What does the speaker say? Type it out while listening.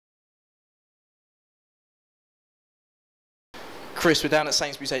Chris, we're down at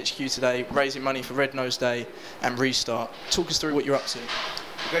Sainsburys HQ today, raising money for Red Nose Day and Restart. Talk us through what you're up to.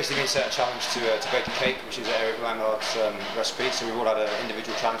 We basically set a challenge to bake a cake, which is Eric Lanlard's recipe. So we've all had an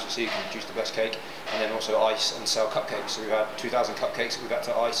individual challenge to see who can produce the best cake, and then also ice and sell cupcakes. So we've had 2,000 cupcakes that we've had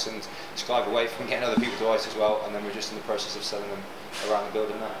to ice and strive away from getting other people to ice as well, and then we're just in the process of selling them around the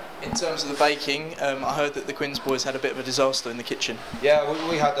building now. In terms of the baking, I heard that the Quins boys had a bit of a disaster in the kitchen. Yeah,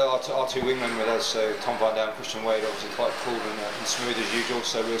 we had our two wingmen with us, so Varndell and Christian Wade, obviously quite cool and smooth as usual,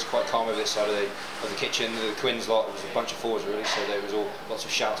 so we was quite calm over this side of the kitchen. The Quins lot, it was a bunch of fours really, so there was all lots of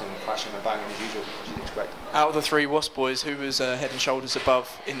shouting and crashing and banging as usual, as you'd expect. Out of the three Wasp boys, who was head and shoulders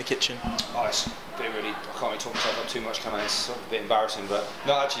above in the kitchen? Oh, it's a bit really, I can't really talk myself up too much, can I? It's sort of a bit embarrassing, but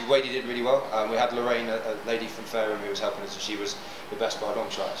no, actually Wadey did really well. We had Lorraine, a lady from Fairham, who was helping us, and she was the best by a long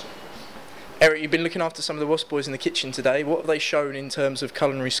shot actually. Eric, you've been looking after some of the Wasp boys in the kitchen today. What have they shown in terms of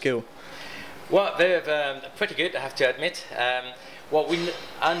culinary skill? Well, they're pretty good, I have to admit.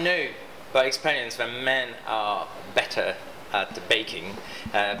 I know by experience that men are better at baking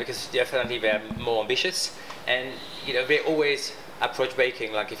because definitely they're more ambitious, and you know they always approach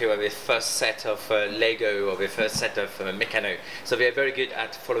baking like if you were the first set of Lego or the first set of Meccano. So they're very good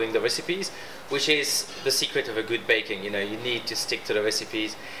at following the recipes, which is the secret of a good baking. You know, you need to stick to the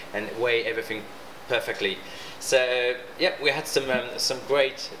recipes and weigh everything perfectly. So yeah, we had some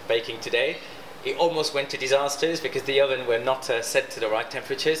great baking today. It almost went to disasters because the oven were not set to the right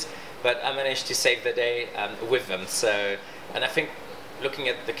temperatures, but I managed to save the day with them. So, and I think looking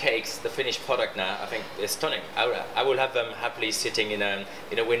at the cakes, the finished product now, I think it's stunning. I will have them happily sitting in a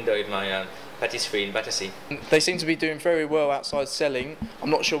window in my patisserie in Battersea. They seem to be doing very well outside selling. I'm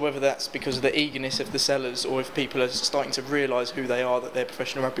not sure whether that's because of the eagerness of the sellers or if people are starting to realise who they are, that they're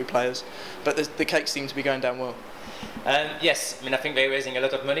professional rugby players. But the cakes seem to be going down well. Yes, I mean I think they're raising a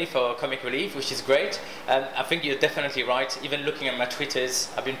lot of money for comic relief, which is great. I think you're definitely right. Even looking at my Twitters,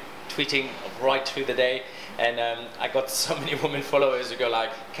 I've been tweeting right through the day, and I got so many women followers who go like,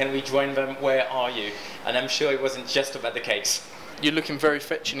 "Can we join them? Where are you?" And I'm sure it wasn't just about the cakes. You're looking very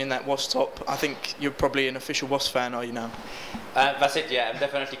fetching in that Wasp top. I think you're probably an official Wasp fan, are you now? That's it, yeah, I'm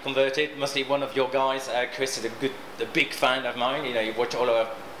definitely converted. Mostly one of your guys, Chris, is a big fan of mine. You know, you watch all of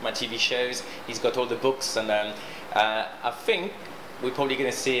my TV shows, he's got all the books, and I think we're probably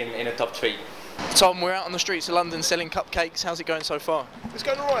going to see him in a top 3. Tom, we're out on the streets of London selling cupcakes. How's it going so far? It's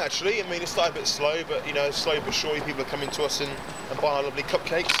going alright actually. I mean, it started a bit slow, but you know, slowly but surely people are coming to us and buying our lovely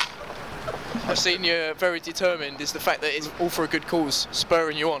cupcakes. I've seen you're very determined. Is the fact that it's all for a good cause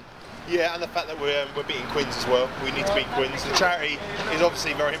spurring you on? Yeah, and the fact that we're beating Quins as well. We need to beat Quins. The charity is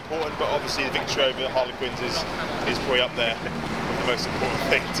obviously very important, but obviously the victory over the Harlequins is probably up there with the most important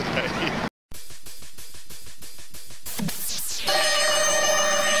thing today.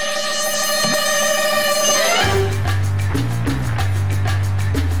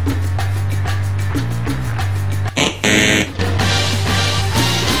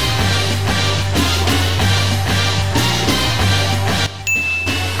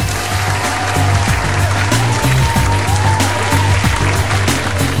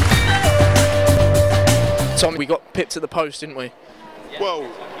 Tom, we got pipped at the post, didn't we? Well,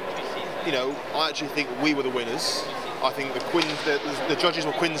 you know, I actually think we were the winners. I think the judges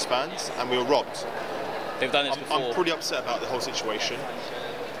were Quins fans, and we were robbed. They've done this before. I'm pretty upset about the whole situation,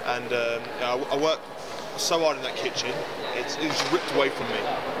 and I worked so hard in that kitchen. It was ripped away from me.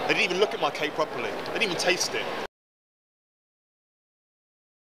 They didn't even look at my cake properly. They didn't even taste it.